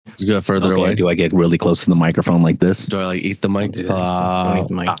You go further away. Do I get really close to the microphone like this? Do I like eat the mic? Don't eat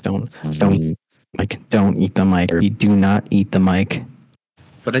the mic. Don't eat the mic. You do not eat the mic.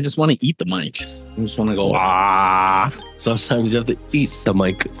 But I just want to eat the mic. I just want to go, Sometimes you have to eat the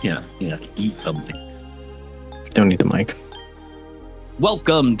mic. Yeah, eat the mic. Don't eat the mic.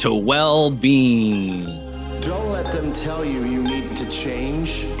 Welcome to Well-Being. Don't let them tell you you need to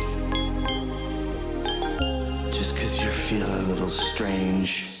change. Just because you feel a little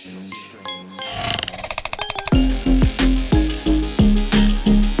strange.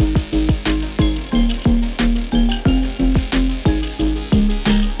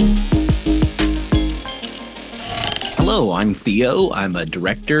 Hello, I'm Theo. I'm a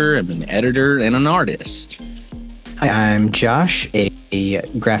director, I'm an editor, and an artist. Hi, I'm Josh, a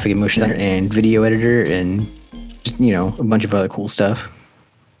graphic and motion designer and video editor, and just, a bunch of other cool stuff.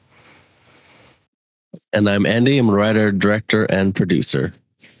 And I'm Andy. I'm a writer, director, and producer.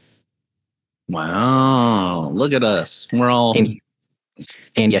 Wow, look at us. We're all...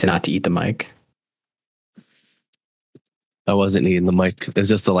 And yes, not to eat the mic. I wasn't eating the mic. It's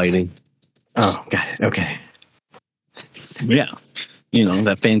just the lighting. Oh, got it. Okay. Yeah.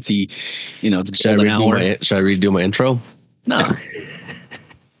 That fancy, Should I redo my intro? No.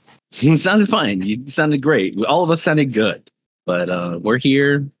 You sounded fine. You sounded great. All of us sounded good. But we're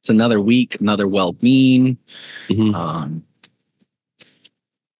here. It's another week, another well-being. Mm-hmm.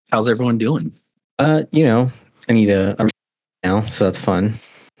 How's everyone doing? I need a now, so that's fun.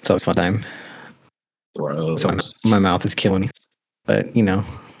 It's always a fun time. Gross. So my mouth is killing me. But,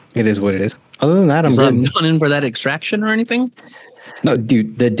 it is what it is. Other than that, I'm good. Gone in for that extraction or anything? No,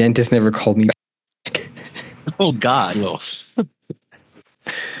 dude, the dentist never called me back. Oh, God. Oh.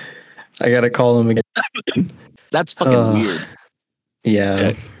 I gotta call him again. That's fucking weird.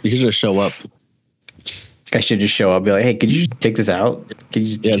 Yeah. You should just show up. I should just show up, be like, hey, could you take this out? Could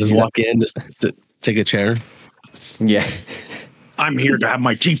you just walk in, just take a chair. Yeah. I'm here to have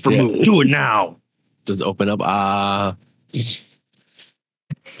my teeth removed. Yeah. Do it now. Just open up.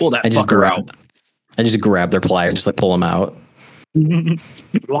 Pull that fucker out. I just grab their pliers, just pull them out.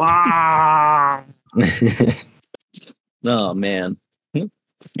 Oh, man.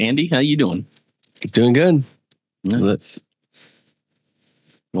 Andy, how you doing? Doing good. Nice.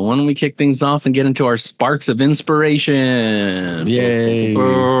 Well, why don't we kick things off and get into our sparks of inspiration? Yay.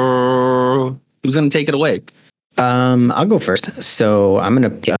 Who's going to take it away? I'll go first. So I'm going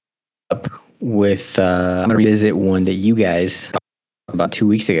to pick up with, I'm going to revisit one that you guys talked about 2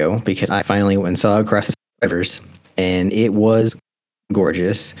 weeks ago, because I finally went and saw Across the Rivers, and it was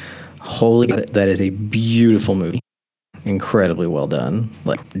gorgeous. Holy God, that is a beautiful movie. Incredibly well done.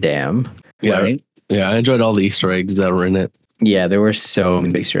 Damn. Yeah. Right? Yeah, I enjoyed all the Easter eggs that were in it. Yeah, there were so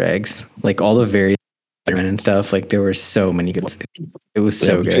many Easter eggs. All the various Spider-Man and stuff. There were so many good ones. It was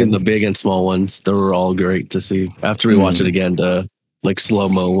so between good. The big and small ones, they were all great to see. After we watch it again to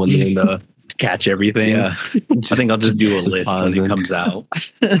slow-mo when they're in the... catch everything. Yeah. I think I'll just do a list when it comes out.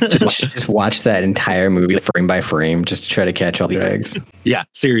 just watch that entire movie frame by frame just to try to catch all the eggs. Yeah,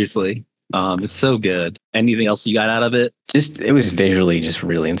 seriously. It's so good. Anything else you got out of it? It was visually just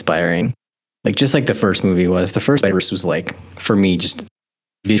really inspiring. Just like the first movie was. The first Spider-Verse was for me, just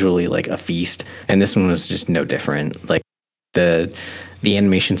visually a feast. And this one was just no different. The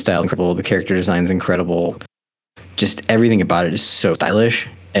animation style is incredible, the character design is incredible. Just everything about it is so stylish.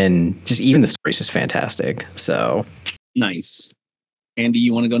 And just even the story is just fantastic. So nice. Andy,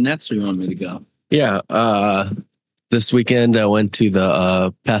 you want to go next, or you want me to go? Yeah. This weekend I went to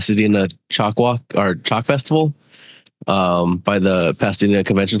the Pasadena Chalk Walk or Chalk Festival by the Pasadena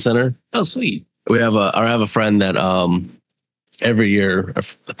Convention Center. Oh, sweet. I have a friend that every year, I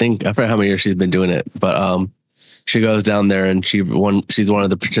forget how many years she's been doing it, but she goes down there and she's one of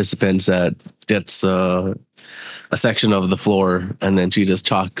the participants that gets a section of the floor, and then she just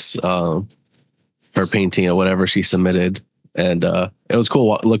chalks her painting or whatever she submitted. And it was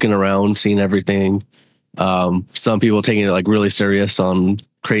cool looking around, seeing everything. Some people taking it really serious on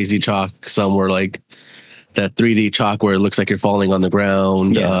crazy chalk. Some were that 3D chalk where it looks like you're falling on the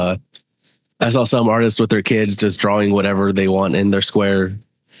ground. Yeah. I saw some artists with their kids just drawing whatever they want in their square.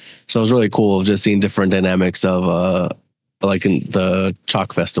 So it was really cool just seeing different dynamics of in the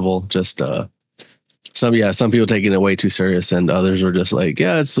chalk festival. Just some people taking it way too serious, and others were just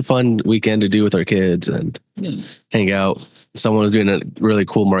it's a fun weekend to do with our kids and hang out. Someone was doing a really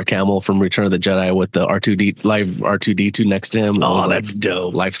cool Mark Hamill from Return of the Jedi with the live R2D2 next to him. That's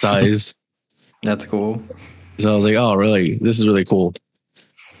dope. Life size. That's cool. So I was oh, really? This is really cool.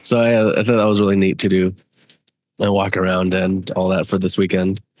 So I thought that was really neat to do and walk around and all that for this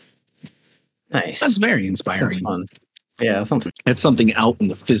weekend. Nice. That's very inspiring. Fun. Yeah, that sounds. It's something out in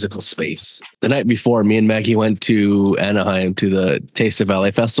the physical space. The night before, me and Maggie went to Anaheim to the Taste of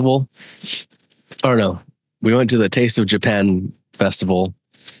LA festival. Or no, we went to the Taste of Japan festival,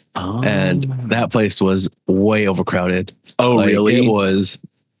 and that place was way overcrowded. Oh, Like, really? It was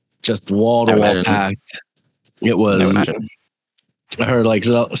just wall to wall packed. It was. I heard like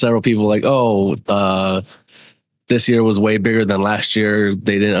several people like, "Oh, this year was way bigger than last year."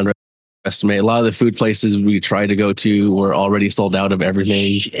 They didn't underestimate. A lot of the food places we tried to go to were already sold out of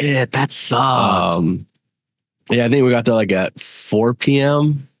everything. Shit, that sucks. Yeah, I think we got there like at 4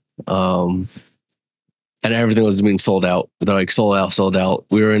 p.m. And everything was being sold out. They're like sold out.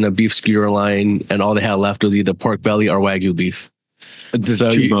 We were in a beef skewer line, and all they had left was either pork belly or Wagyu beef.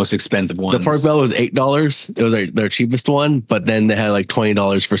 The two most expensive ones. The pork belly was $8. It was their cheapest one, but then they had like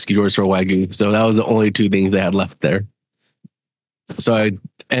 $20 for skewers for Wagyu. So that was the only two things they had left there. So I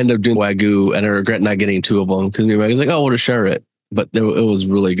ended up doing Wagyu, and I regret not getting two of them because me and Maggie was like, "Oh, we'll just share it." But it was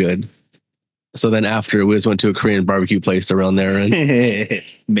really good. So then after, we just went to a Korean barbecue place around there and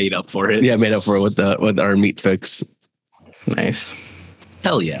made up for it. Yeah, made up for it with our meat fix. Nice.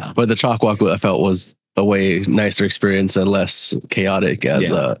 Hell yeah. But the chalk walk, I felt, was a way nicer experience and less chaotic as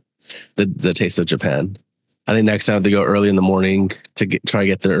the Taste of Japan. I think next time I have to go early in the morning to try to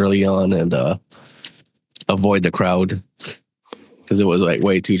get there early on and avoid the crowd because it was like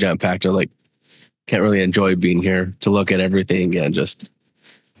way too jam packed. I like can't really enjoy being here to look at everything and just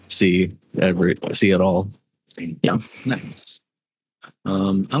see it all. Yeah, nice.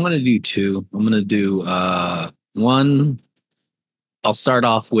 I'm gonna do two. I'm gonna do one. I'll start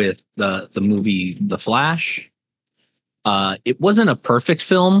off with the movie The Flash. It wasn't a perfect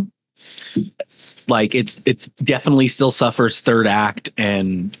film. Like it definitely still suffers third act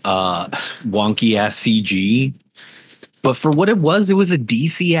and wonky ass CG. But for what it was a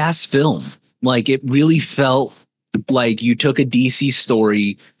DC ass film. Like it really felt like you took a DC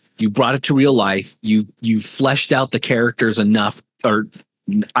story, you brought it to real life, you fleshed out the characters enough, or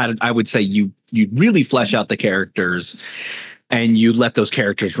I would say you really flesh out the characters. And you let those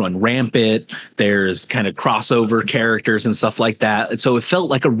characters run rampant. There's kind of crossover characters and stuff like that. And so it felt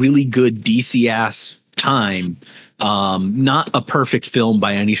like a really good DC ass time. Not a perfect film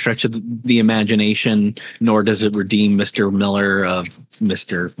by any stretch of the imagination, nor does it redeem Mr. Miller of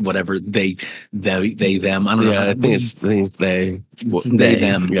Mr. whatever they them. I don't know. I think it's they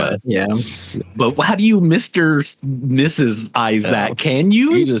them. Yeah. But how do you Mr. Mrs. eyes that? Can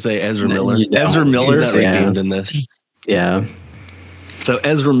you? You just say Ezra Miller. Ezra Miller He's not redeemed in this. Yeah. So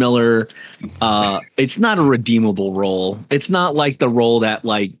Ezra Miller, it's not a redeemable role. It's not like the role that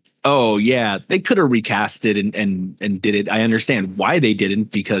like, oh yeah, they could have recast it and did it. I understand why they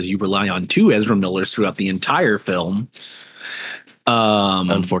didn't, because you rely on two Ezra Millers throughout the entire film.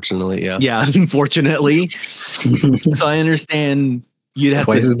 Unfortunately, yeah. Yeah, unfortunately. So I understand you just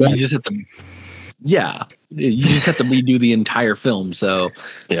have to redo the entire film. So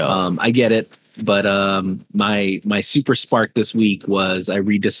I get it. But my super spark this week was I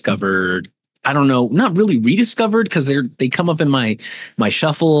rediscovered, I don't know, not really rediscovered because they come up in my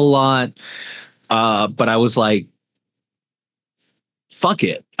shuffle a lot. But I was like, fuck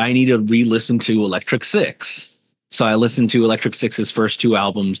it, I need to re-listen to Electric Six. So I listened to Electric Six's first two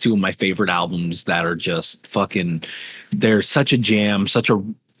albums, two of my favorite albums that are just fucking, they're such a jam,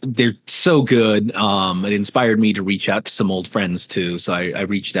 they're so good. It inspired me to reach out to some old friends too. So I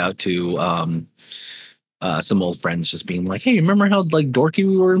reached out to some old friends, just being like, hey, remember how like dorky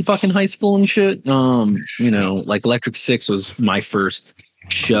we were in fucking high school and shit? Like Electric Six was my first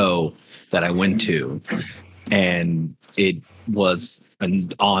show that I went to, and it was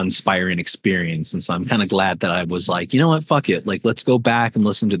an awe-inspiring experience. And so I'm kind of glad that I was like, you know what, fuck it, like let's go back and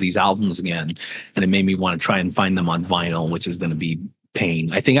listen to these albums again. And it made me want to try and find them on vinyl, which is going to be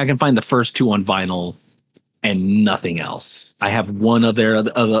pain. I think I can find the first two on vinyl and nothing else. I have one of their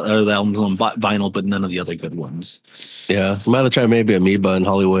other albums on vinyl, but none of the other good ones. Yeah, might have to try maybe Amoeba in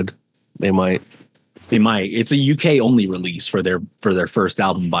Hollywood. They might. It's a UK only release for their first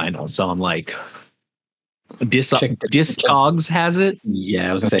album vinyl. So I'm like, Discogs has it. Yeah,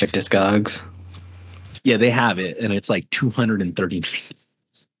 I was gonna say check Discogs. Yeah, they have it, and it's like 230.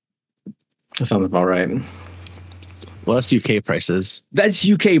 That sounds about right. Well, that's UK prices. That's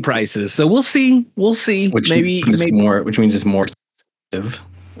UK prices. So we'll see. Which maybe more, which means it's more expensive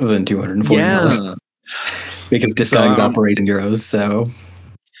than $240. Yeah, because Discogs operate in euros. So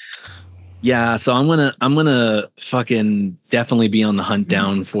yeah, so I'm gonna fucking definitely be on the hunt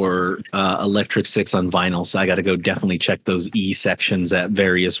down for Electric Six on vinyl. So I got to go definitely check those E sections at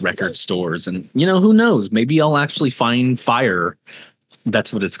various record stores, and who knows? Maybe I'll actually find Fire.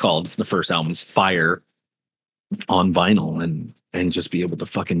 That's what it's called. The first album's Fire. on vinyl and just be able to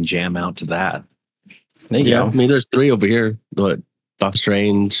fucking jam out to that. There you Yeah, go. I mean, there's 3 over here. What? Doc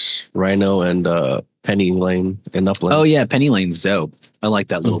Strange, Rhino, and Penny Lane in Upland. Oh yeah, Penny Lane's dope. I like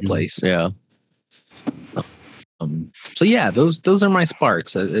that little Mhm. place. Yeah. So yeah, those are my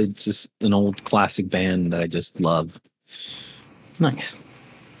sparks. It's just an old classic band that I just love. Nice.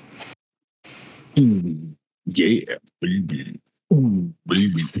 Yeah, baby. Ooh,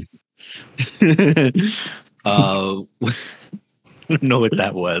 baby. I don't know what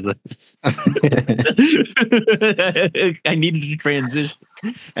that was. I needed to transition,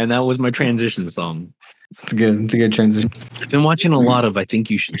 and that was my transition song. It's good. It's a good transition. I've been watching a lot of I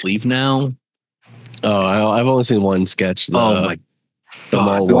Think You Should Leave Now. Oh, I've only seen one sketch. Oh my the God.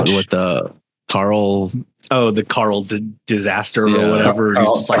 mall one with the Carl. Oh, the Carl disaster Yeah. or whatever. Carl,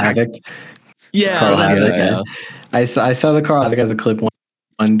 He's just like, Havoc. yeah, Carl that's Havoc. it. Yeah. I saw the Carl Havoc as a clip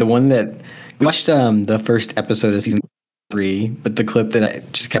one. The one that we watched the first episode of season 3, but the clip that I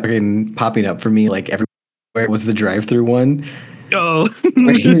just kept getting popping up for me like everywhere was the drive-through one. Oh,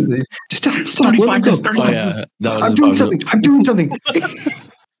 Where he was like, stop, let me go. Oh yeah, that was I'm doing something.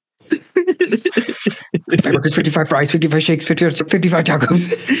 55 burgers, 55 fries, 55 shakes, 55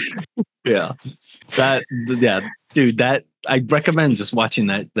 tacos. yeah. Dude, that I recommend just watching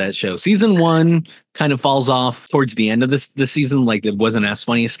that show. Season 1 kind of falls off towards the end of this season, like it wasn't as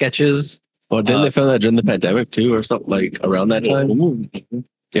funny as sketches. Well, didn't they film that during the pandemic too, or something like around that time?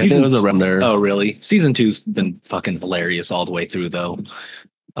 Yeah, I think it was around there. Oh, really? Season 2's been fucking hilarious all the way through, though.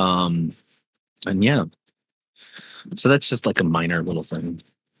 And yeah, so that's just like a minor little thing.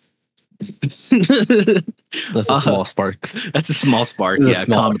 That's a small spark. That's a small spark. It's a Yeah,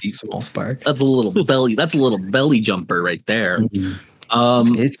 small, comedy. small spark. That's a little belly. That's a little belly jumper right there.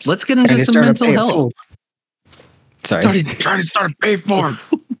 It's Let's get into some mental health. Sorry. Trying to start a pay for.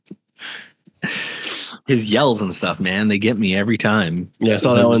 His yells and stuff, man, they get me every time. Yeah, I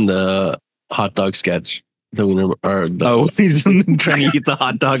saw that one, the hot dog sketch. He's trying to eat the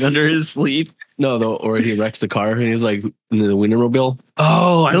hot dog under his sleeve. No, or he wrecks the car and he's like in the Wienermobile.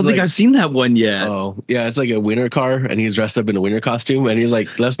 Oh, I don't think I've seen that one yet. Oh, yeah, it's like a wiener car and he's dressed up in a wiener costume and he's like,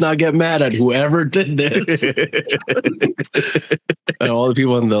 let's not get mad at whoever did this. And all the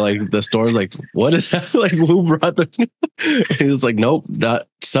people in the stores like, what is that? Like, who brought the? And he's like, nope, not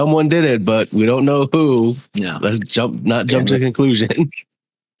someone did it, but we don't know who. Yeah. Let's jump to conclusion.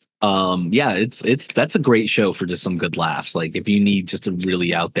 Yeah, that's a great show for just some good laughs. Like if you need just a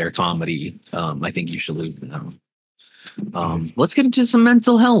really out there comedy, I think you should leave now. Let's get into some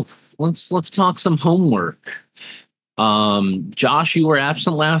mental health. Let's talk some homework. Josh, you were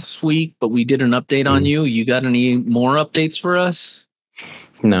absent last week, but we did an update on you. You got any more updates for us?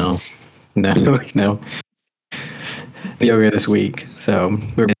 No. Yoga this week. So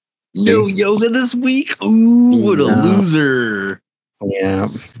we're No yoga this week? Ooh, what a loser. Yeah,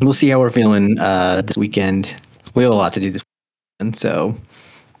 we'll see how we're feeling this weekend. We have a lot to do this weekend, so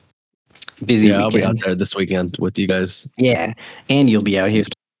busy Yeah, I'll be weekend. out there this weekend with you guys. Yeah, and you'll be out here.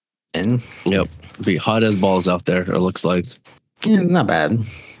 And Yep, be hot as balls out there. It looks like not bad.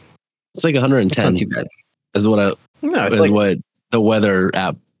 it's like 110. Not too bad. Is what No, what the weather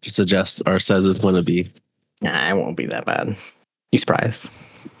app suggests or says it's going to be. Nah, it won't be that bad. You surprised?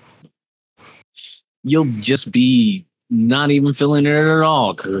 You'll just be not even feeling it at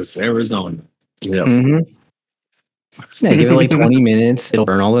all because it's Arizona. Yeah. Mm-hmm. Yeah, give it like 20 minutes. It'll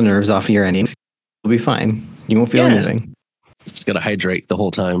burn all the nerves off of your endings. You'll be fine. You won't feel anything. Just gotta hydrate the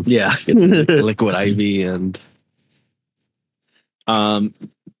whole time. Yeah. Get some liquid IV and.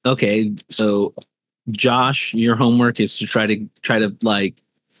 Okay, so Josh, your homework is to try to like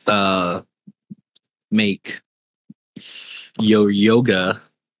make your yoga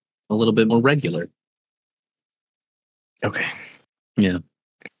a little bit more regular. Okay. Yeah.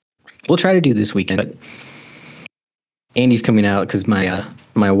 We'll try to do this weekend. But Andy's coming out because my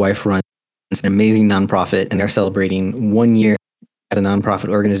wife runs an amazing nonprofit, and they're celebrating 1 year as a nonprofit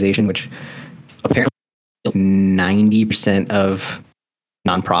organization, which apparently 90% of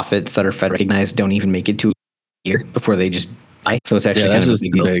nonprofits that are fed recognized don't even make it to a year before they just die. So it's actually that's kind of just a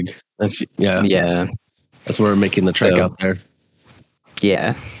big deal. big. That's Yeah. That's where we're making the trek So- out there.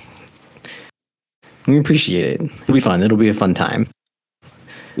 Yeah. We appreciate it. It'll be fun. It'll be a fun time.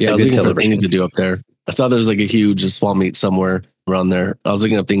 Yeah, I a was good looking for celebration. things to do up there. I saw there's like a huge swap meet somewhere around there. I was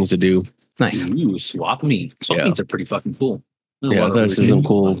looking up things to do. Nice. Ooh, swap meet. Swap Yeah. meets are pretty fucking cool. Yeah, there's some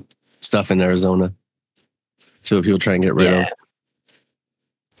cool stuff in Arizona. See what people try and get rid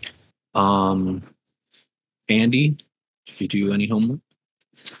of. Andy, did you do any homework?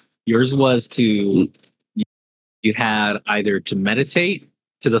 Yours was you had either to meditate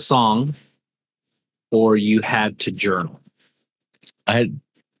to the song or you had to journal? I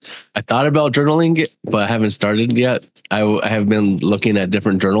thought about journaling it, but I haven't started yet. I have been looking at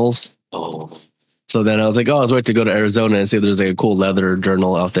different journals. Oh, So then I was like, oh, I was waiting to go to Arizona and see if there's like a cool leather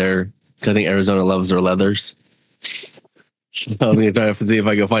journal out there. Because I think Arizona loves their leathers. I was going to try to see if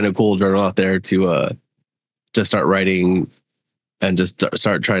I could find a cool journal out there to just start writing and just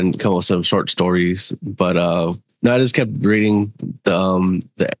start trying to come up with some short stories. But no, I just kept reading the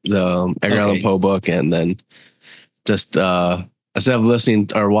Edgar Allan Poe book, and then just instead of listening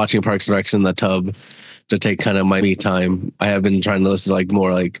or watching Parks and Recs in the tub to take kind of my me time, I have been trying to listen to like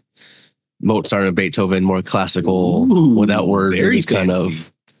more like Mozart and Beethoven, more classical without words, and just kind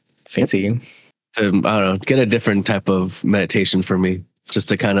of fancy to, I don't know, get a different type of meditation for me, just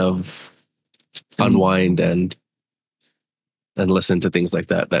to kind of unwind and listen to things like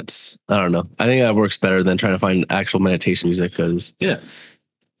that. That's, I don't know. I think that works better than trying to find actual meditation music, because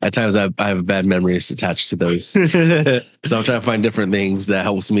at times I have bad memories attached to those. So I'm trying to find different things that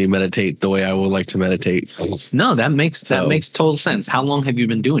helps me meditate the way I would like to meditate. No, that makes total sense. How long have you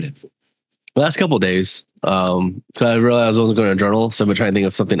been doing it? The last couple of days, because I realized I wasn't going to journal, so I've been trying to think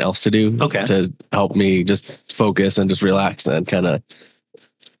of something else to do to help me just focus and just relax and kind of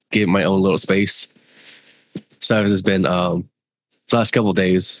get my own little space. So I've just been the last couple of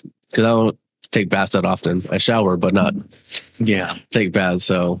days, because I don't take baths that often. I shower, but not take baths.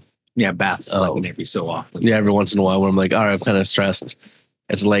 So baths like every so often. Yeah, every once in a while, when I'm like, all right, I'm kind of stressed.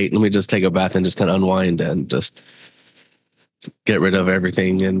 It's late. Let me just take a bath and just kind of unwind and just get rid of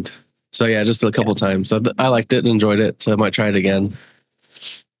everything. And so just a couple times. So I liked it and enjoyed it. So I might try it again.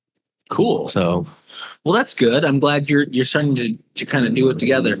 Cool. So, well, that's good. I'm glad you're starting to kind of do it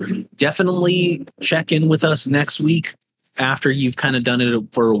together. Definitely check in with us next week after you've kind of done it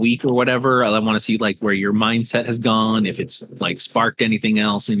for a week or whatever. I want to see like where your mindset has gone, if it's like sparked anything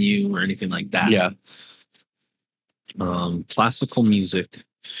else in you or anything like that. Yeah. Classical music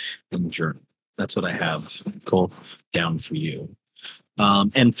and journal. That's what I have cool down for you.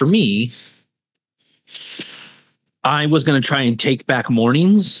 And for me, I was going to try and take back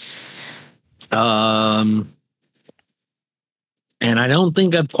mornings. And I don't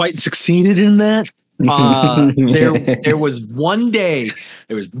think I've quite succeeded in that. There was one day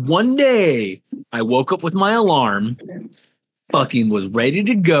I woke up with my alarm, fucking was ready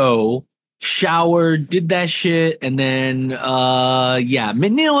to go, showered, did that shit, and then you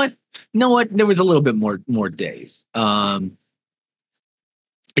know what? There was a little bit more days.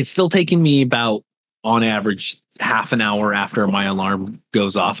 It's still taking me about, on average, half an hour after my alarm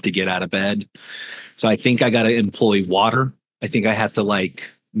goes off to get out of bed. So I think I got to employ water. I think I have to like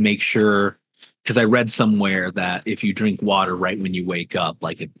make sure, because I read somewhere that if you drink water right when you wake up,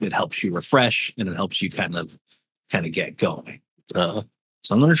 like it helps you refresh and it helps you kind of get going. So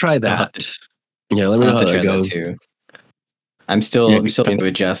I'm going to try that. Let me know how that goes. Too. I'm still trying to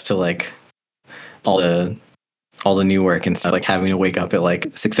adjust to like all the new work and stuff, like having to wake up at like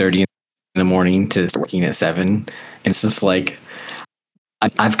 6:30 in the morning to start working at 7. It's just like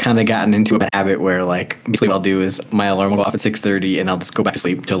I've kind of gotten into a habit where like basically what I'll do is my alarm will go off at 6:30 and I'll just go back to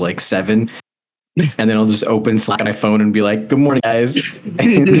sleep till like 7. And then I'll just open Slack on my phone and be like, "Good morning, guys."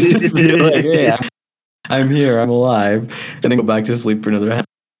 And just be like, "Hey, I'm here. I'm alive." And then go back to sleep for another half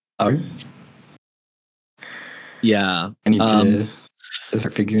hour. Yeah. I need to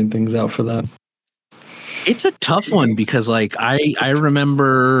start figuring things out for that. It's a tough one because like I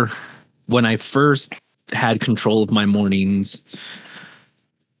remember when I first had control of my mornings,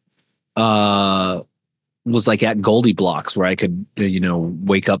 was like at Goldie Blocks where I could,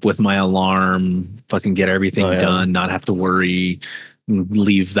 wake up with my alarm, fucking get everything done, not have to worry,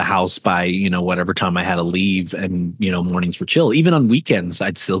 leave the house by, whatever time I had to leave. And, mornings were chill. Even on weekends,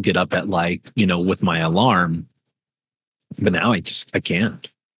 I'd still get up at like, with my alarm. But now I can't.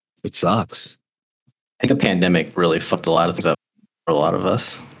 It sucks. I think the pandemic really fucked a lot of things up for a lot of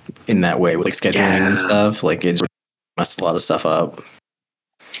us in that way with like scheduling and stuff. Like it messed a lot of stuff up.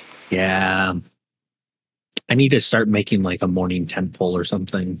 Yeah. I need to start making like a morning tent pole or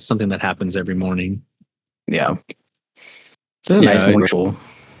something that happens every morning. Yeah. It's a nice morning ritual.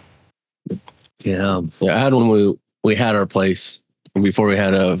 Yeah. I had one we had our place before we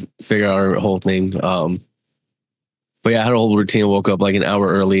had to figure out our whole thing. But I had a whole routine. Woke up like an hour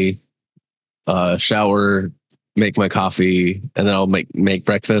early, shower, make my coffee, and then I'll make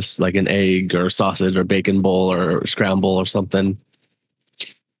breakfast, like an egg or sausage or bacon bowl or scramble or something.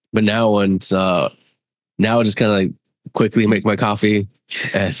 But now I just kind of like quickly make my coffee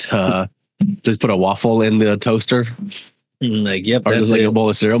and just put a waffle in the toaster. Like, yep. Or just like a bowl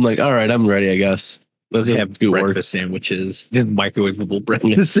of cereal. I'm like, all right, I'm ready, I guess. Let's I just have do work. breakfast sandwiches, just microwavable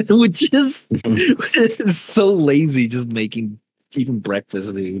breakfast sandwiches. It's so lazy just making even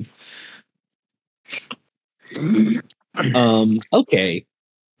breakfast, dude. Okay,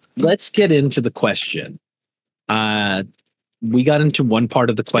 let's get into the question. We got into one part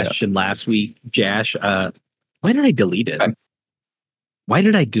of the question last week, Jash. Why did I delete it? Okay. Why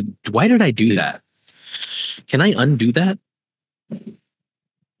did I do that? Can I undo that?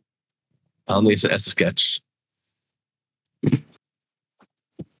 Only as a sketch.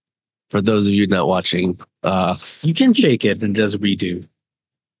 For those of you not watching, You can shake it and just redo.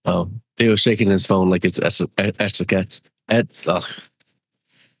 Theo's shaking his phone like it's etch a sketch. An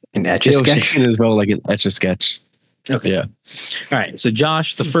etch a Theo's sketch. shaking his phone like an etch a sketch. Okay. Yeah. All right. So,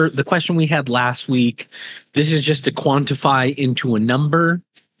 Josh, the question we had last week, this is just to quantify into a number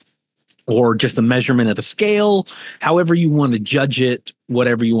or just a measurement of a scale, however you want to judge it,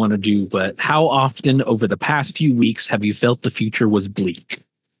 whatever you want to do. But how often over the past few weeks have you felt the future was bleak?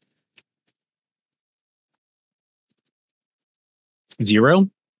 0?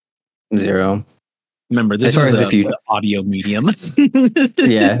 0. Remember, this As far is as a if you- audio medium.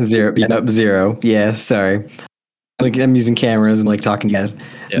 Yeah, 0. Yeah, no, 0. Yeah, sorry. Like I'm using cameras and like talking to you guys.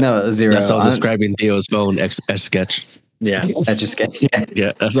 Yeah. No, 0. That's how I was describing Theo's phone etch a sketch. Yeah. Etch a sketch. Yeah.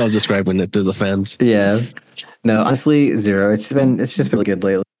 Yeah, that's how I was describing it to the fans. Yeah. No, honestly, 0. It's just been really good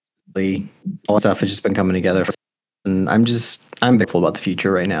lately. All that stuff has just been coming together, and I'm thankful about the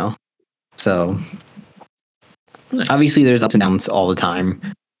future right now. So Nice. obviously, there's ups and downs all the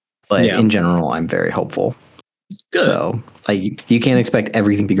time, but Yeah. in general, I'm very hopeful. Good. So like, you can't expect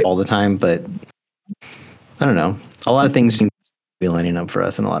everything to be good all the time, but I don't know. A lot of things seem to be lining up for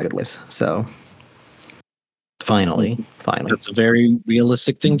us in a lot of good ways. So finally. That's a very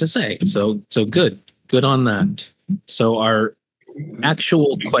realistic thing to say. So good on that. So our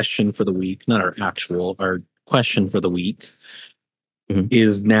actual question for the week, not our actual, our question for the week Mhm.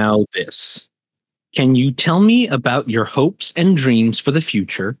 is now this. Can you tell me about your hopes and dreams for the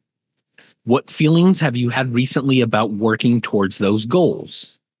future? What feelings have you had recently about working towards those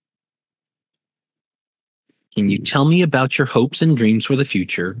goals? Can you tell me about your hopes and dreams for the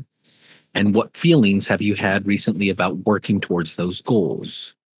future? And what feelings have you had recently about working towards those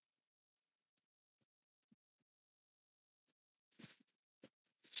goals?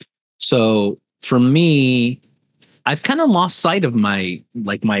 So for me, I've kind of lost sight of my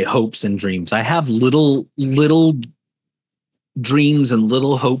hopes and dreams. I have little dreams and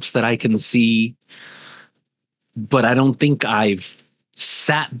little hopes that I can see, but I don't think I've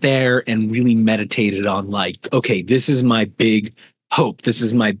sat there and really meditated on like, okay, this is my big hope. This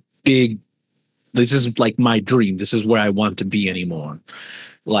is like my dream. This is where I want to be anymore.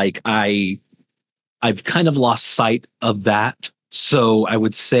 Like I've kind of lost sight of that. So I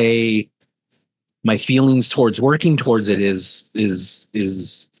would say my feelings towards working towards it is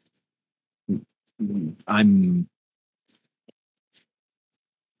I'm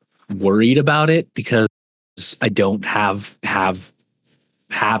worried about it because I don't have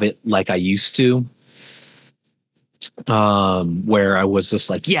it like I used to. Where I was just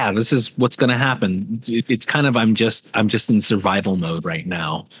like, yeah, this is what's going to happen. It's kind of I'm just in survival mode right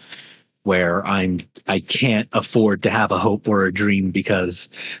now, where I can't afford to have a hope or a dream because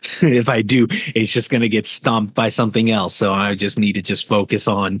if I do, it's just going to get stomped by something else. So I just need to just focus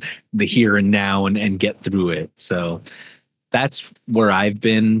on the here and now and get through it. So that's where I've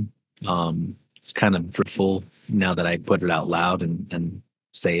been. It's kind of dreadful now that I put it out loud and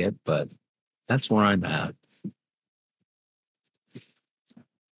say it, but that's where I'm at.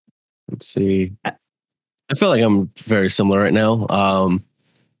 Let's see. I feel like I'm very similar right now.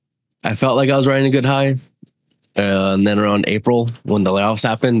 I felt like I was riding a good high. And then around April, when the layoffs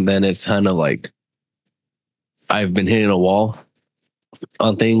happened, then it's kind of like I've been hitting a wall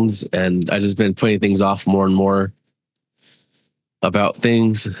on things, and I just been putting things off more and more about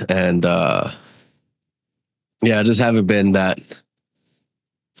things. And yeah, I just haven't been that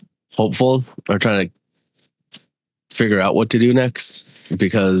hopeful or trying to figure out what to do next,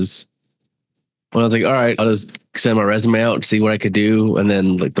 because when I was like, all right, I'll just send my resume out and see what I could do. And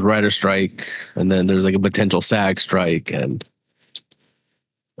then like the writer strike, and then there's like a potential SAG strike, and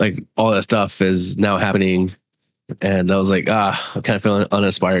like all that stuff is now happening. And I was like, I'm kind of feeling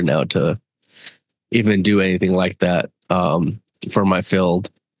uninspired now to even do anything like that for my field.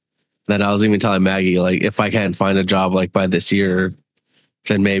 Then I was even telling Maggie, like, if I can't find a job like by this year,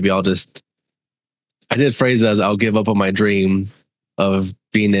 then maybe I did phrase it as I'll give up on my dream of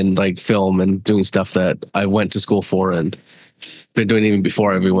being in like film and doing stuff that I went to school for and been doing even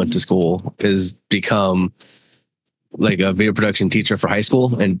before I ever went to school, is become like a video production teacher for high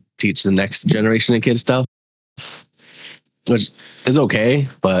school and teach the next generation of kids stuff, which is okay,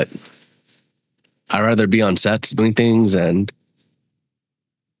 but I'd rather be on sets doing things and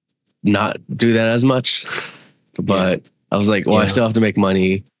not do that as much. But I was like, well, I still have to make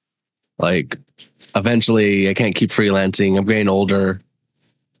money. Like, eventually I can't keep freelancing. I'm getting older.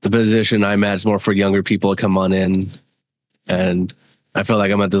 The position I'm at is more for younger people to come on in. And I feel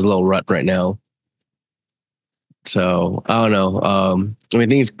like I'm at this little rut right now. So I don't know. I mean,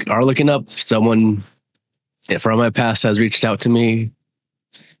 things are looking up. Someone from my past has reached out to me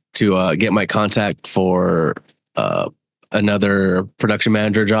to get my contact for another production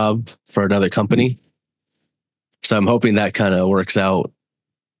manager job for another company. So I'm hoping that kind of works out.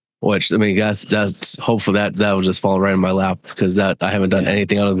 Which, I mean, that's hopeful that will just fall right in my lap, because that I haven't done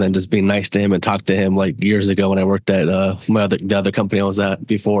anything other than just being nice to him and talk to him like years ago when I worked at the other company I was at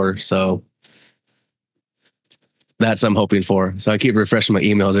before. So that's I'm hoping for. So I keep refreshing my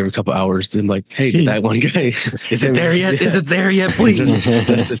emails every couple hours. I'm like, hey, did that one guy? Is it there yet? Is it there yet? Please.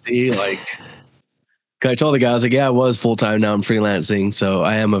 just to see, like, 'cause I told the guy, I was like, yeah, I was full time. Now I'm freelancing, so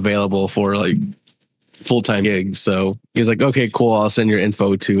I am available for like full-time gigs. So he was like, okay, cool, I'll send your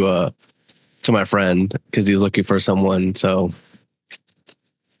info to my friend, because he's looking for someone. So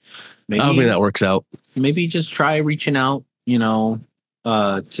Maybe, I hope that works out. Maybe just try reaching out,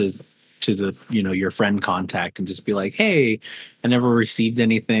 to the, your friend contact, and just be like, hey, I never received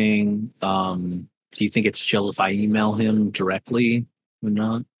anything. Do you think it's chill if I email him directly or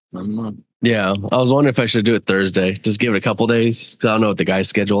not? I don't know. Yeah, I was wondering if I should do it Thursday. Just give it a couple days, because I don't know what the guy's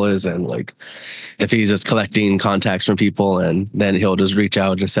schedule is, and like if he's just collecting contacts from people, and then he'll just reach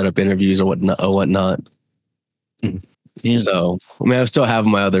out and set up interviews or whatnot. Yeah. So I mean, I still have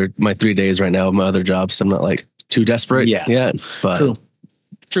my 3 days right now of my other jobs. So I'm not like too desperate yet. But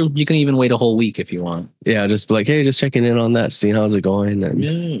True. You can even wait a whole week if you want. Yeah, just be like, hey, just checking in on that, seeing how's it going,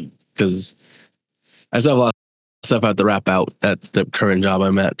 and because I still have a lot of stuff I have to wrap out at the current job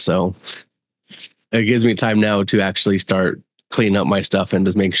I'm at. So it gives me time now to actually start cleaning up my stuff and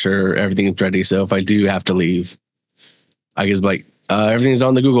just make sure everything's ready. So if I do have to leave, I guess like everything's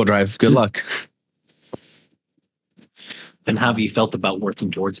on the Google Drive. Good luck. And how have you felt about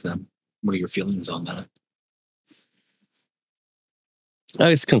working towards them? What are your feelings on that?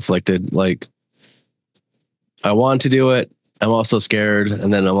 It's conflicted. Like, I want to do it. I'm also scared.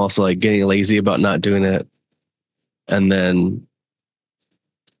 And then I'm also like getting lazy about not doing it. And then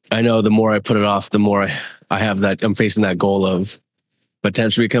I know the more I put it off, the more I have that I'm facing that goal of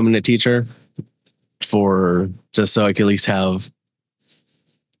potentially becoming a teacher, for just so I can at least have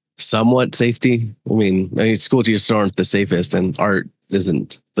somewhat safety. I mean, school teachers aren't the safest, and art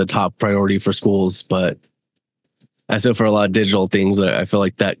isn't the top priority for schools, but I still, for a lot of digital things, I feel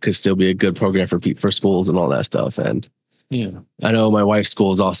like that could still be a good program for schools and all that stuff. And I know my wife's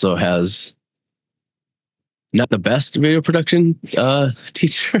schools also has not the best video production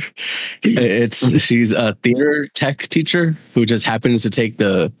teacher. She's a theater tech teacher who just happens to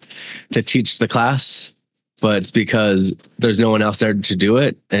teach the class, but it's because there's no one else there to do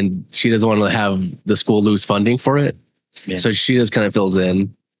it, and she doesn't want to have the school lose funding for it. So she just kind of fills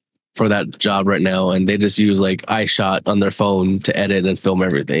in for that job right now, and they just use like iShot on their phone to edit and film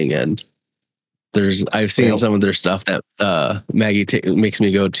everything. And I've seen some of their stuff that Maggie makes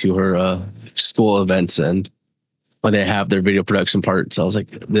me go to her school events, and when they have their video production parts, I was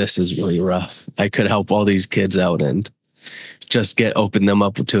like, this is really rough. I could help all these kids out and just open them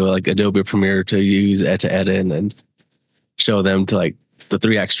up to like Adobe Premiere to use to edit and show them to like the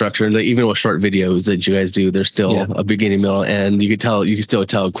 3-act structure. Like, even with short videos that you guys do, there's still a beginning, middle, and you can still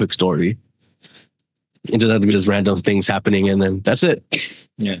tell a quick story. It doesn't have to be just random things happening and then that's it.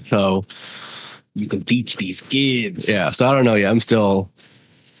 Yeah. So you can teach these kids. Yeah. So I don't know. Yeah, I'm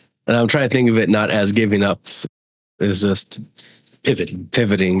trying to think of it not as giving up. It's just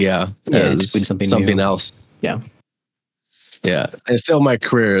pivoting. Yeah. As something else. Yeah. Yeah. It's still my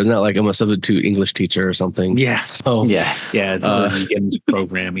career. It's not like I'm a substitute English teacher or something. Yeah. So yeah. It's you get into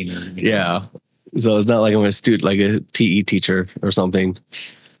programming. Yeah. So it's not like I'm like a PE teacher or something.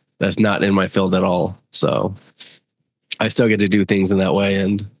 That's not in my field at all. So I still get to do things in that way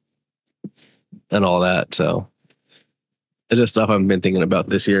and all that. So it's just stuff I've been thinking about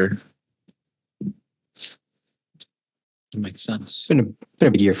this year. It makes sense. It's been a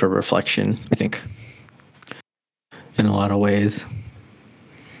big year for reflection, I think, in a lot of ways.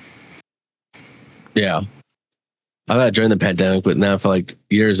 Yeah. I thought during the pandemic, but now for like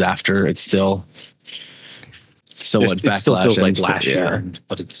years after, it's still somewhat backlash. It still feels like last year,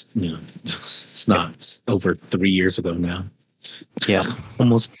 but it's it's not. It's over 3 years ago now. Yeah,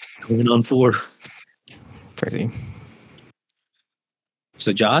 almost going on 4. Crazy.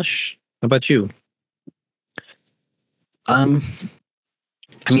 So Josh, how about you? I mean,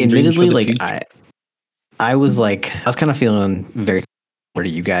 Some dreams admittedly, for the like future? I was kind of feeling very similar to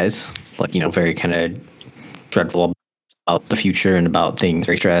you guys, like, very kind of dreadful about the future and about things,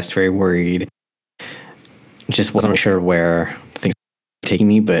 very stressed, very worried. Just wasn't sure where things were taking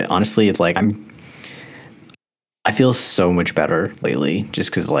me, but honestly, it's like I feel so much better lately,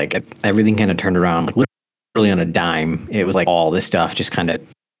 just because like everything kind of turned around, like literally on a dime. It was like all this stuff just kind of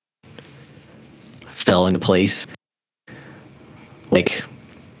fell into place. Like,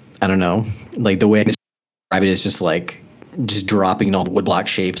 I don't know, like the way I describe it is just dropping all the woodblock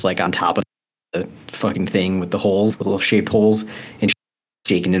shapes like on top of the fucking thing with the holes, the little shaped holes, and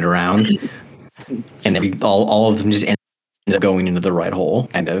shaking it around, and all of them just ended up going into the right hole,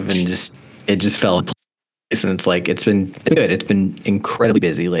 kind of, and it just fell in place. And it's been good. It's been incredibly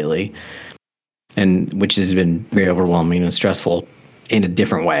busy lately, and which has been very overwhelming and stressful in a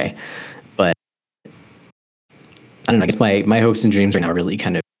different way. But I don't know. I guess my hopes and dreams right now are really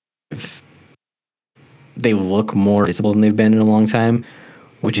kind of, they look more visible than they've been in a long time,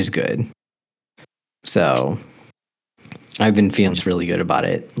 which is good. So I've been feeling just really good about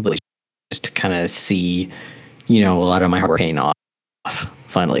it, really, just to kind of see, a lot of my hard work paying off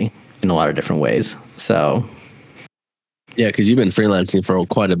finally in a lot of different ways. So Yeah, because you've been freelancing for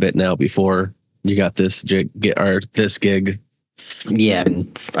quite a bit now before you got this this gig. yeah,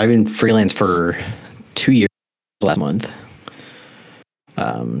 I've been freelance for 2 years last month.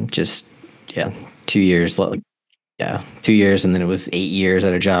 Just yeah, 2 years. Yeah, 2 years, and then it was 8 years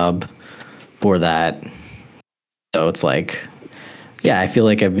at a job for that. So it's like, yeah, I feel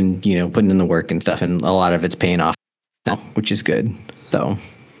like I've been, putting in the work and stuff, and a lot of it's paying off now, which is good. So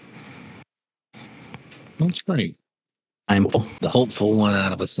That's great. I'm The hopeful one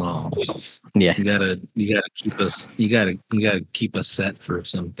out of us all. yeah. You gotta keep us set for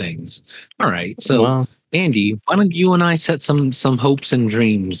some things. All right. So Well, Andy, why don't you and I set some hopes and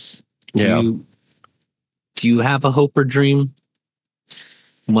dreams? Yeah. Do you have a hope or dream?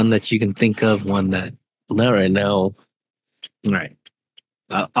 One that you can think of, one that Not right now. all right.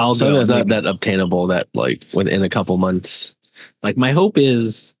 I'll Something go. that's not Maybe. that obtainable that like within a couple months. Like my hope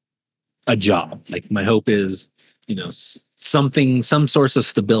is a job. Like my hope is, something, some source of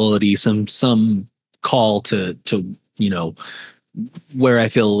stability, some call to where I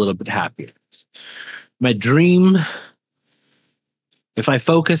feel a little bit happier. My dream, if I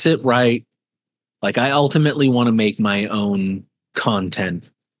focus it right, like I ultimately want to make my own content.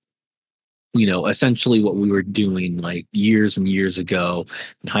 Essentially what we were doing like years and years ago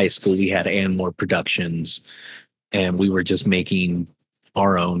in high school, we had Anmore Productions, and we were just making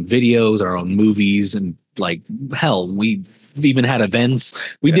our own videos, our own movies, and like hell, we even had events.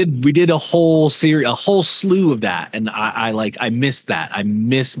 We did a whole series, a whole slew of that, and I miss that. I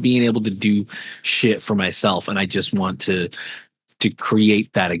miss being able to do shit for myself, and I just want to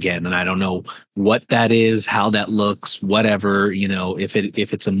create that again. And I don't know what that is, how that looks, whatever, if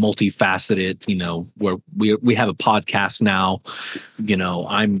it's a multifaceted, where we have a podcast now,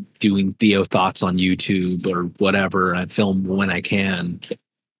 I'm doing Theo Thoughts on YouTube or whatever. I film when I can,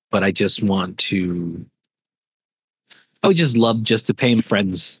 but I just want to, I would just love just to pay my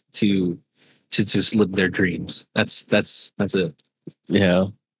friends to just live their dreams. That's it. Yeah.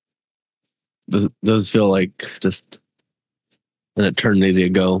 Those feel like just an eternity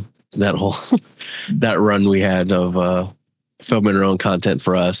ago. That whole that run we had of filming our own content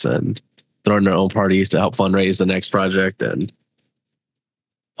for us and throwing our own parties to help fundraise the next project and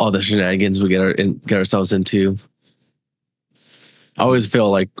all the shenanigans we get ourselves into. I always feel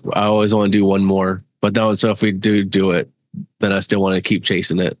like I always want to do one more, but then so if we do it, then I still want to keep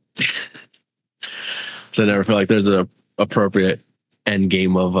chasing it. So I never feel like there's an appropriate end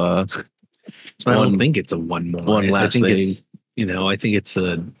game of So I don't think it's a one more. one last I think thing. it's, I think it's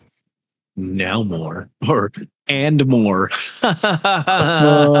a now more or and more.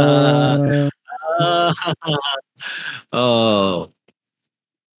 Oh,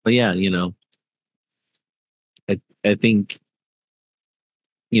 but yeah, I think,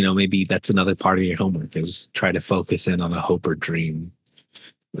 maybe that's another part of your homework is try to focus in on a hope or dream.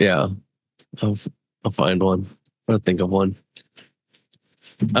 Yeah, I'll find one. I'll think of one.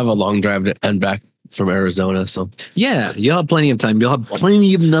 I have a long drive to end back from Arizona, so Yeah, you'll have plenty of time. You'll have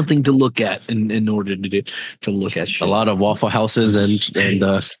plenty of nothing to look at in order to look at shit. a lot of Waffle Houses and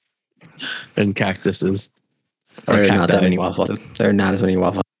cactuses. Or there are not that cacti. many waffle houses. There are not as many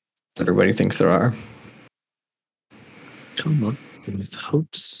waffle houses as everybody thinks there are. Come on with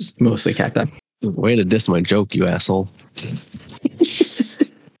hopes. Mostly cacti. Way to diss my joke, you asshole.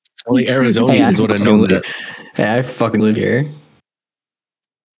 Only Arizonians Hey, would have known that. Hey, I fucking live here.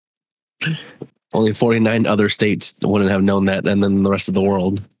 Only 49 other states wouldn't have known that, and then the rest of the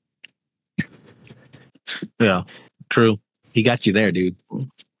world. Yeah, true. He got you there, dude.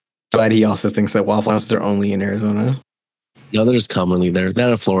 But he also thinks that Waffle Houses are only in Arizona. No, they're just commonly there.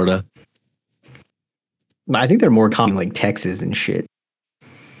 They're in Florida. I think they're more common like Texas and shit.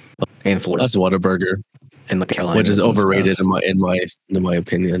 And Florida. That's Whataburger, And like the Carolinas. which is and overrated stuff. in my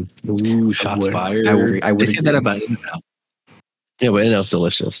opinion. Ooh, shots would- fired. I would They say that agree. about In-N-Out. Yeah, but In-N-Out's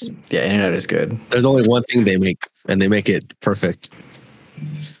delicious. Yeah, In-N-Out is good. There's only one thing they make, and they make it perfect.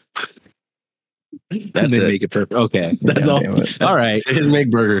 That's They it. make it perfect. Okay. That's Yeah, all. damn it. All right. They just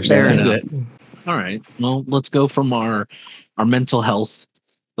make burgers. Fair That's enough. it. All right. Well, let's go from our mental health.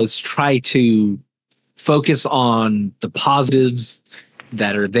 Let's try to focus on the positives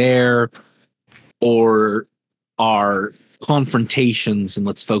that are there or our confrontations, and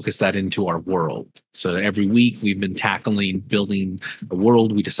let's focus that into our world. So every week we've been tackling building a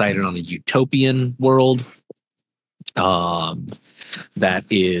world. We decided on a utopian world that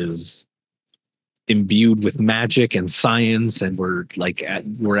is imbued with magic and science, and we're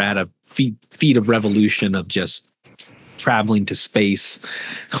at a feat of revolution of just traveling to space.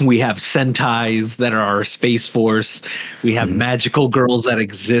 We have Sentais that are our space force. We have magical girls that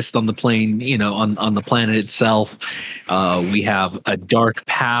exist on the plane, on the planet itself. We have a dark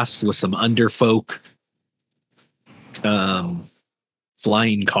past with some underfolk,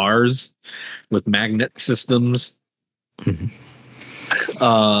 flying cars with magnet systems.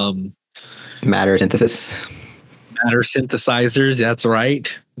 Matter synthesis. Matter synthesizers, that's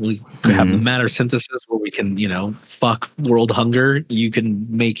right. We have the matter synthesis where we can, fuck world hunger. You can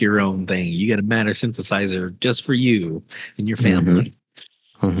make your own thing. You get a matter synthesizer just for you and your family.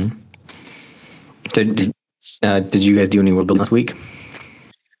 So did you guys do any world building last week?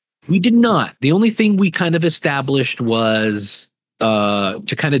 We did not. The only thing we kind of established was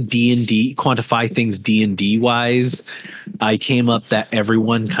to kind of D&D, quantify things D&D wise. I came up that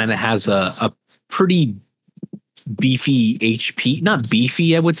everyone kind of has a pretty beefy HP, not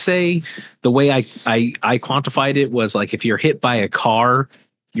beefy, I would say. The way I quantified it was like, if you're hit by a car,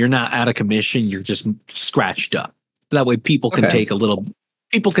 you're not out of commission, you're just scratched up. That way people can take a little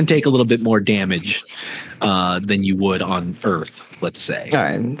bit more damage than you would on Earth, let's say. All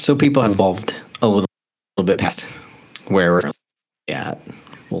right. So people have evolved a little bit past where we're at,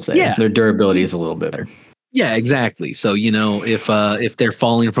 we'll say. Yeah. Their durability is a little bit better. Yeah, exactly. So, if they're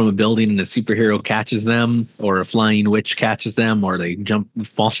falling from a building and a superhero catches them, or a flying witch catches them, or they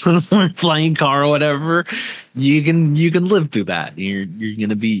fall from a flying car or whatever, you can live through that. You're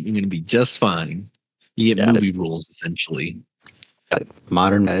gonna be just fine. You get movie rules essentially.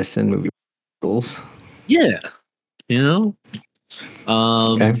 Modern medicine movie rules. Yeah.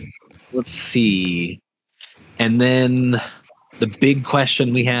 Okay. Let's see. And then the big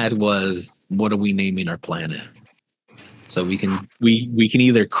question we had was, what are we naming our planet? So we can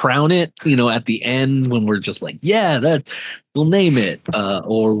either crown it, at the end when we're just like, yeah, that we'll name it,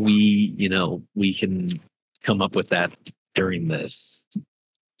 or we can come up with that during this.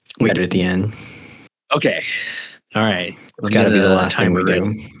 We got it at the end. Okay. All right. It's got to be the last thing we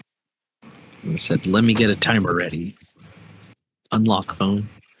do. I said, let me get a timer ready. Unlock phone.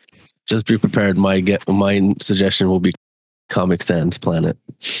 Just be prepared. My suggestion will be Comic Sans Planet.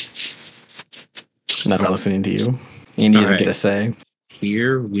 Not listening to you. Andy doesn't get a say.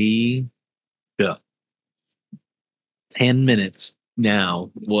 Here we go. 10 minutes now.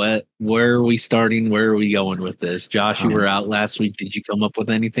 Where are we starting? Where are we going with this? Josh, you were out last week. Did you come up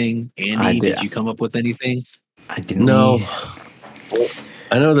with anything? Andy, did you come up with anything? I didn't. No.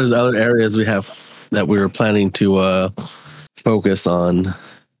 I know there's other areas we have that we were planning to focus on.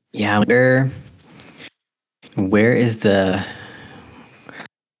 Yeah, where is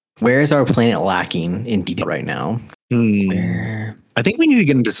our planet lacking in detail right now? I think we need to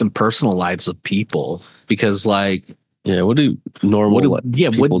get into some personal lives of people, because what do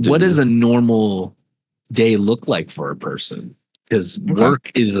does a normal day look like for a person? Because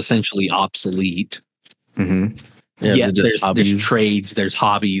work is essentially obsolete. Yeah, there's trades, there's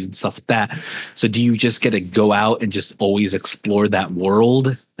hobbies and stuff like that. So do you just get to go out and just always explore that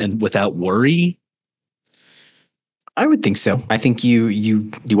world and without worry? I would think so. I think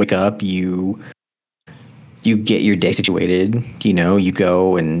you wake up, you get your day situated, you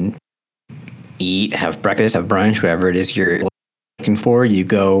go and eat, have breakfast, have brunch, whatever it is you're looking for. You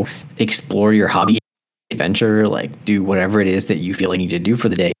go explore your hobby, adventure, like do whatever it is that you feel like you need to do for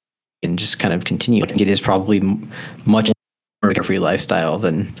the day, and just kind of continue. I think it is probably much more carefree lifestyle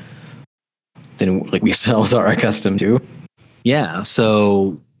than like we ourselves are accustomed to. Yeah.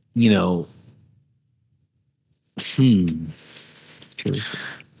 So,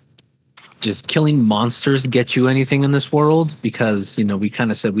 does killing monsters get you anything in this world? Because, we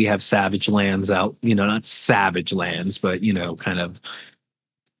kind of said we have savage lands out, not savage lands, but, kind of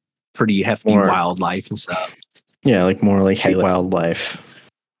pretty hefty More- wildlife and stuff. Yeah, like more like heavy wildlife,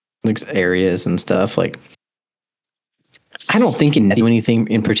 like areas and stuff. Like, I don't think it do anything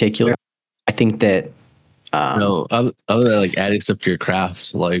in particular. I think that No, other than like adding stuff to your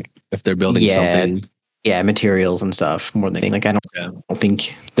craft, like if they're building something. yeah, materials and stuff more than anything. Like, I don't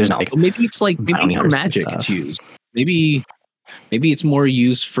think there's not like Well, maybe it's like maybe bounty for hunters and magic stuff. it's used. Maybe it's more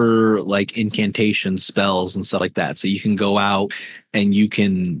used for like incantation spells and stuff like that. So you can go out and you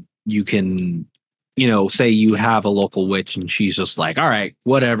can say you have a local witch and she's just like, all right,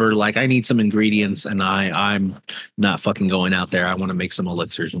 whatever. Like I need some ingredients and I'm not fucking going out there. I want to make some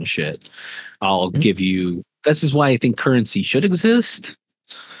elixirs and shit. I'll give you. This is why I think currency should exist.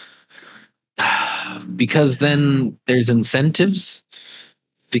 Because then there's incentives.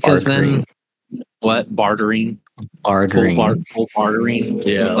 Because Bartering. then what? Bartering. bartering. Full bartering.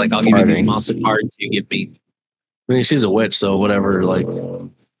 Yeah, It's like I'll give you these bartering. monster parts, you give me I mean, she's a witch, so whatever, like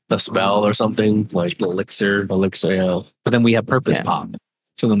a spell or something, like an elixir. elixir. Yeah, But then we have purpose Yeah. pop.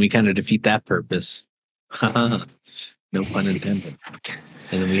 So then we kind of defeat that purpose. No pun intended.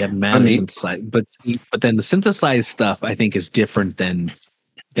 And then we have matter synthesized. But then the synthesized stuff I think is different than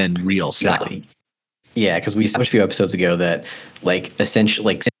real stuff. Exactly. Yeah, because we established a few episodes ago that like essentially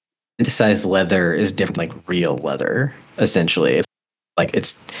like synthesized leather is different like real leather. Essentially, it's like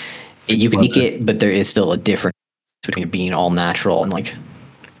you can make it, but there is still a difference between it being all natural and like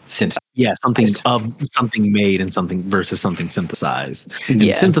synthesized. Yeah, something made and something versus something synthesized. And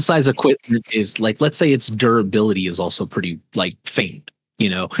Yeah. synthesized equipment is like, let's say its durability is also pretty like faint.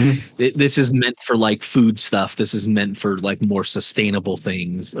 This is meant for like food stuff. This is meant for like more sustainable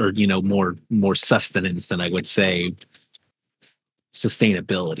things, or more sustenance than I would say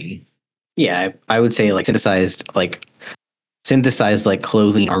sustainability. Yeah, I would say like synthesized like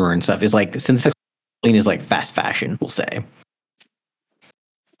clothing, armor, and stuff is like synthesized clothing is like fast fashion. We'll say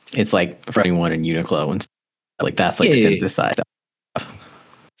it's like for anyone in Uniqlo and stuff. Like that's like Yeah. synthesized.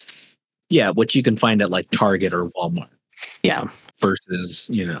 Yeah, what you can find at like Target or Walmart Yeah, versus just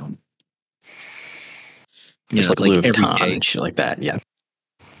like it's Louis every Vuitton day. and shit like that. Yeah,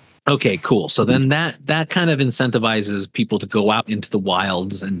 Okay, cool. So then that kind of incentivizes people to go out into the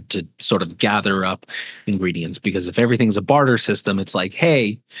wilds and to sort of gather up ingredients, because if everything's a barter system, it's like,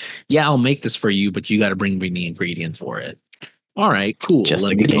 hey, yeah, I'll make this for you, but you got to bring me the ingredients for it. All right, cool. just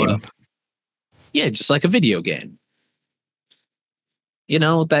Let like a me go game. up. Yeah, just like a video game.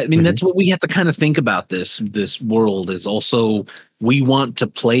 That's what we have to kind of think about this world is also we want to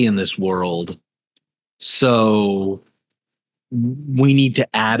play in this world. So we need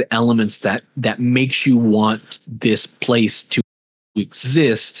to add elements that makes you want this place to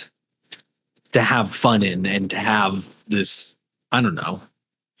exist, to have fun in, and to have this, I don't know.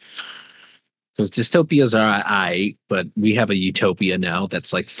 Because dystopias are but we have a utopia now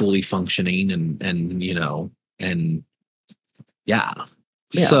that's like fully functioning and yeah.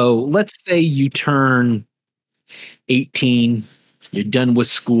 Yeah. So let's say you turn 18, you're done with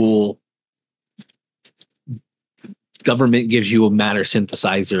school, government gives you a matter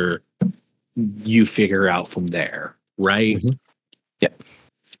synthesizer, you figure out from there, right? Mhm. Yep.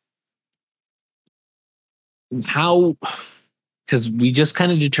 How, because we just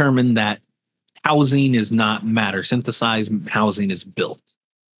kind of determined that housing is not matter synthesized, housing is built.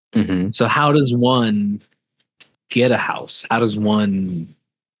 Mm-hmm. So how does one get a house? How does one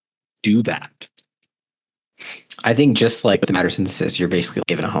do that? I think just like with the matter synthesis, you're basically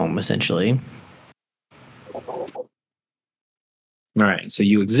given a home essentially. All right. So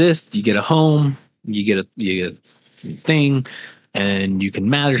you exist, you get a home, you get a thing, and you can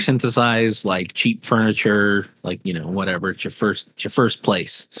matter synthesize like cheap furniture, like whatever. It's your first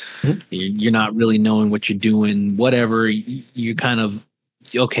place. Mhm. You're not really knowing what you're doing. Whatever. You kind of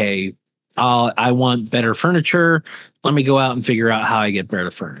okay. I want better furniture. Let me go out and figure out how I get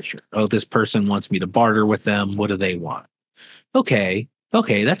better furniture. Oh, this person wants me to barter with them. What do they want? Okay,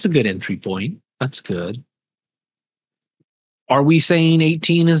 that's a good entry point. That's good. Are we saying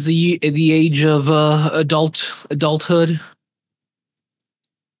 18 is the age of adulthood?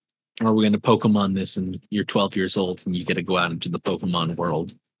 Or are we going to Pokemon this and you're 12 years old and you get to go out into the Pokemon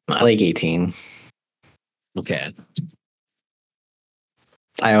world? I like 18. Okay.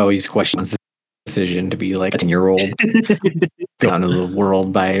 I always question this decision to be like a 10-year-old go out into the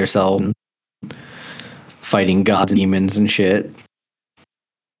world by yourself and fighting gods and demons and shit.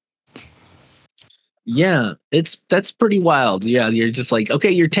 Yeah, that's pretty wild. Yeah, you're just like,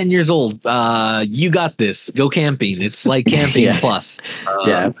 okay, you're 10 years old. You got this. Go camping. It's like camping Yeah. plus.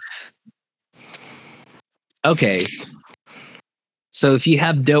 Yeah. Okay. So if you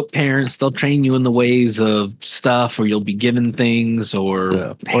have dope parents, they'll train you in the ways of stuff, or you'll be given things, or Yeah. Or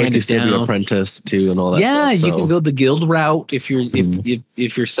you hand can it still be down. apprentice too, and all that Yeah, stuff. you can So go the guild route if you're Mhm.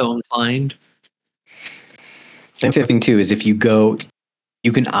 if you're so inclined. That's the thing too, is if you go,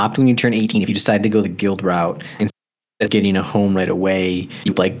 you can opt when you turn 18. If you decide to go the guild route, instead of getting a home right away,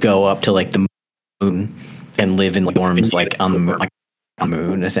 you like go up to like the moon and live in like dorms like on the moon, like on the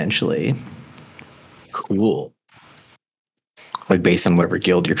moon essentially, Cool. like based on whatever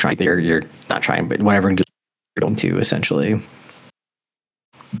guild you're not trying, but whatever guild you're going to essentially.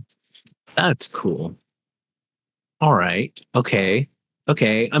 That's cool. All right. Okay.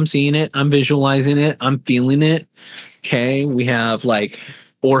 Okay. I'm seeing it. I'm visualizing it. I'm feeling it. Okay. We have like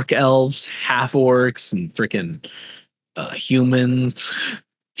orc elves, half orcs, and freaking human,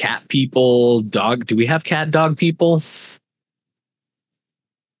 cat people, dog. Do we have cat dog people?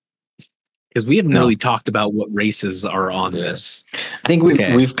 Because we haven't No. really talked about what races are on Yeah. this. I think Okay. we haven't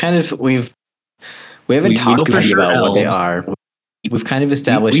We talked know for really sure about what they elves. are. We've kind of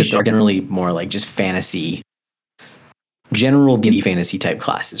established we that they're generally more like just general D&D fantasy type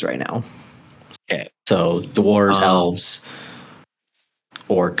classes right now. Okay. So dwarves, Um, elves,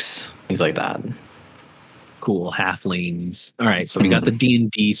 orcs, things like that. Cool. Halflings. All right. So we got the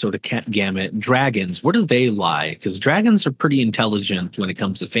D&D sort of gamut. Dragons. Where do they lie? Because dragons are pretty intelligent when it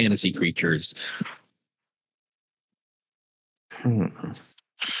comes to fantasy creatures. Hmm.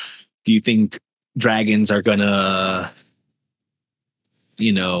 Do you think dragons are gonna,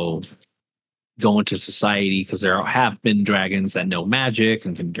 you know, go into society, because there have been dragons that know magic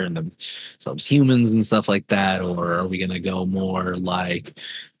and can turn themselves humans and stuff like that? Or are we gonna go more like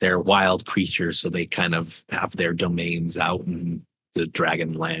they're wild creatures, so they kind of have their domains out in the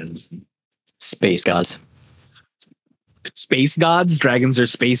dragon lands? Space gods. Space gods? Dragons are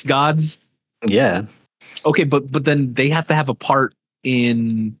space gods? Yeah. Okay, but then they have to have a part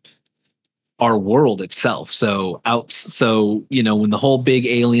in our world itself. So when the whole big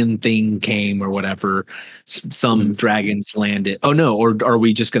alien thing came or whatever, some dragons landed. Oh no, or are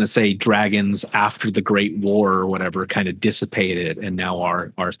we just going to say dragons after the Great War or whatever kind of dissipated and now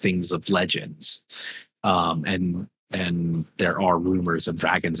are things of legends? And there are rumors of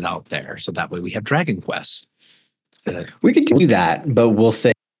dragons out there, so that way we have Dragon Quest. We could do that, but we'll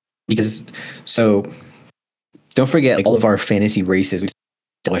say because don't forget, like, all of our fantasy races we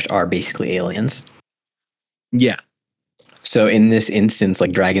established are basically aliens. Yeah. So in this instance,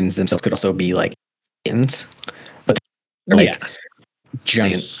 like dragons themselves could also be like aliens, but they're like Yes.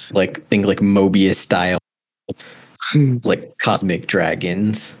 giant, like think like Mobius style, like cosmic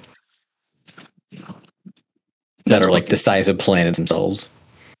dragons that are like the size of planets themselves.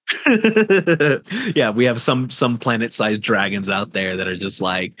 Yeah, we have some planet-sized dragons out there that are just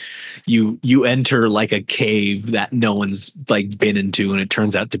like you enter like a cave that no one's like been into, and it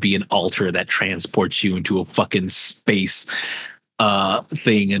turns out to be an altar that transports you into a fucking space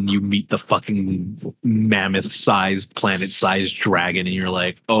thing, and you meet the fucking mammoth-sized planet-sized dragon, and you're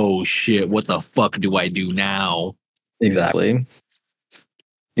like, oh shit, what the fuck do I do now? Exactly.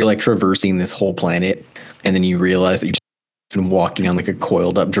 You're like traversing this whole planet, and then you realize that you've just been walking on like a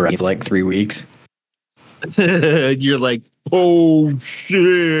coiled up dragon for like 3 weeks. You're like, oh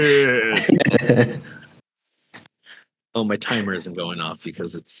shit. Oh, my timer isn't going off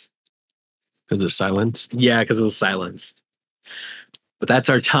because it's silenced. Yeah, because it was silenced. But that's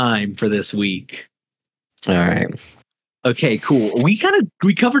our time for this week. All right. Okay, cool. We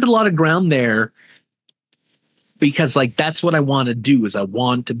covered a lot of ground there, because like that's what I want to do, is I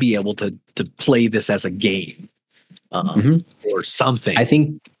want to be able to play this as a game or something. I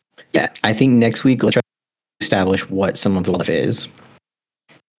think next week let's try to establish what some of the wildlife is.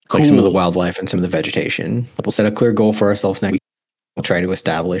 Like some of the Cool. wildlife and some of the vegetation. We'll set a clear goal for ourselves next week. We'll try to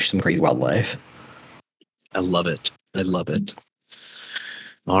establish some crazy wildlife. I love it. I love it.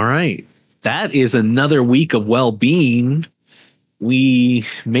 All right. That is another week of well-being. We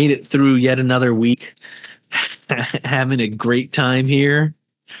made it through yet another week, having a great time here.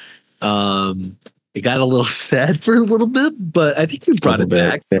 It got a little sad for a little bit, but I think we brought it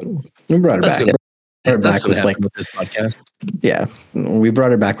back. We brought it back. That's what happened with this podcast. Yeah, we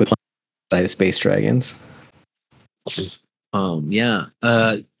brought it back with side of space dragons. Yeah.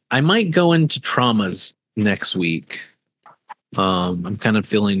 I might go into traumas next week. I'm kind of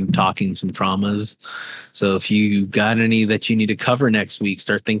talking some traumas. So if you got any that you need to cover next week,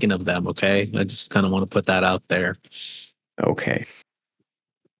 start thinking of them. Okay. I just kind of want to put that out there. Okay.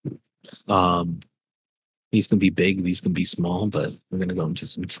 These can be big, these can be small, but we're going to go into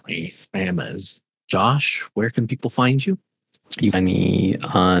some traumas. Josh, where can people find you? You can find me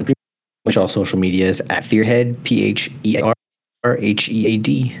on which all social media is at Fearhead,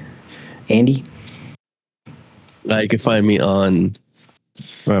 PHERHEAD. Andy? You can find me on,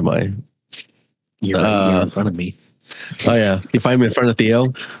 where am I? You're right here in front of me. Oh yeah, you can find me in front of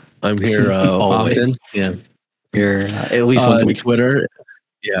Theo. I'm here often. Always. Yeah. You're at least once a week. Twitter,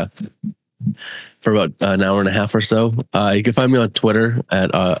 yeah, for about an hour and a half or so. You can find me on Twitter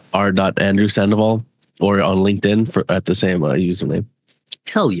at r.andrewsandoval or on LinkedIn at the same username.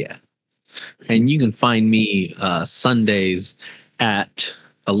 Hell yeah. And you can find me Sundays at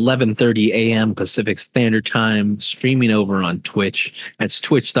 11:30 a.m. Pacific Standard Time, streaming over on Twitch. That's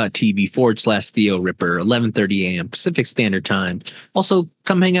twitch.tv/Theo Ripper, 11:30 a.m. Pacific Standard Time. Also,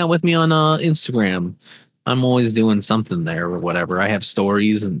 come hang out with me on Instagram. I'm always doing something there or whatever. I have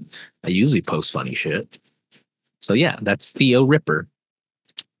stories and I usually post funny shit. So yeah, that's Theo Ripper.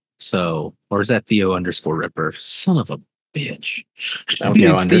 So, or is that Theo_Ripper? Son of a bitch. It's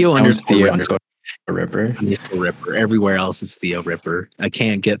Theo_Ripper. Ripper. Ripper. Everywhere else it's Theo Ripper. I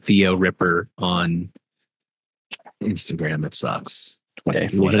can't get Theo Ripper on Instagram. It sucks.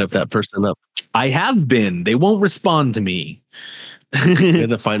 Okay. We'll hit up that person up. I have been. They won't respond to me. You have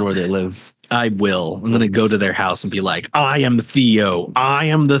to find where they live. I will. I'm gonna go to their house and be like, I am Theo. I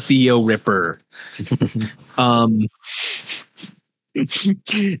am the Theo Ripper. I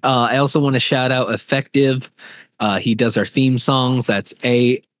also want to shout out Effective. He does our theme songs. That's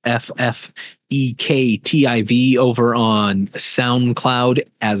AFFEKTIV over on SoundCloud,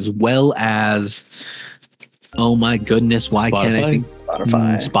 as well as, oh my goodness, why can't I think?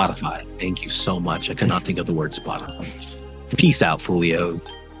 Spotify. Thank you so much. I cannot think of the word Spotify. Peace out,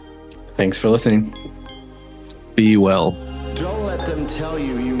 Folios. Thanks for listening. Be well. Don't let them tell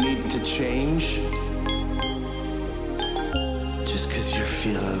you you need to change. Just 'cause you're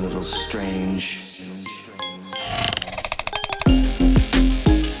feeling a little strange.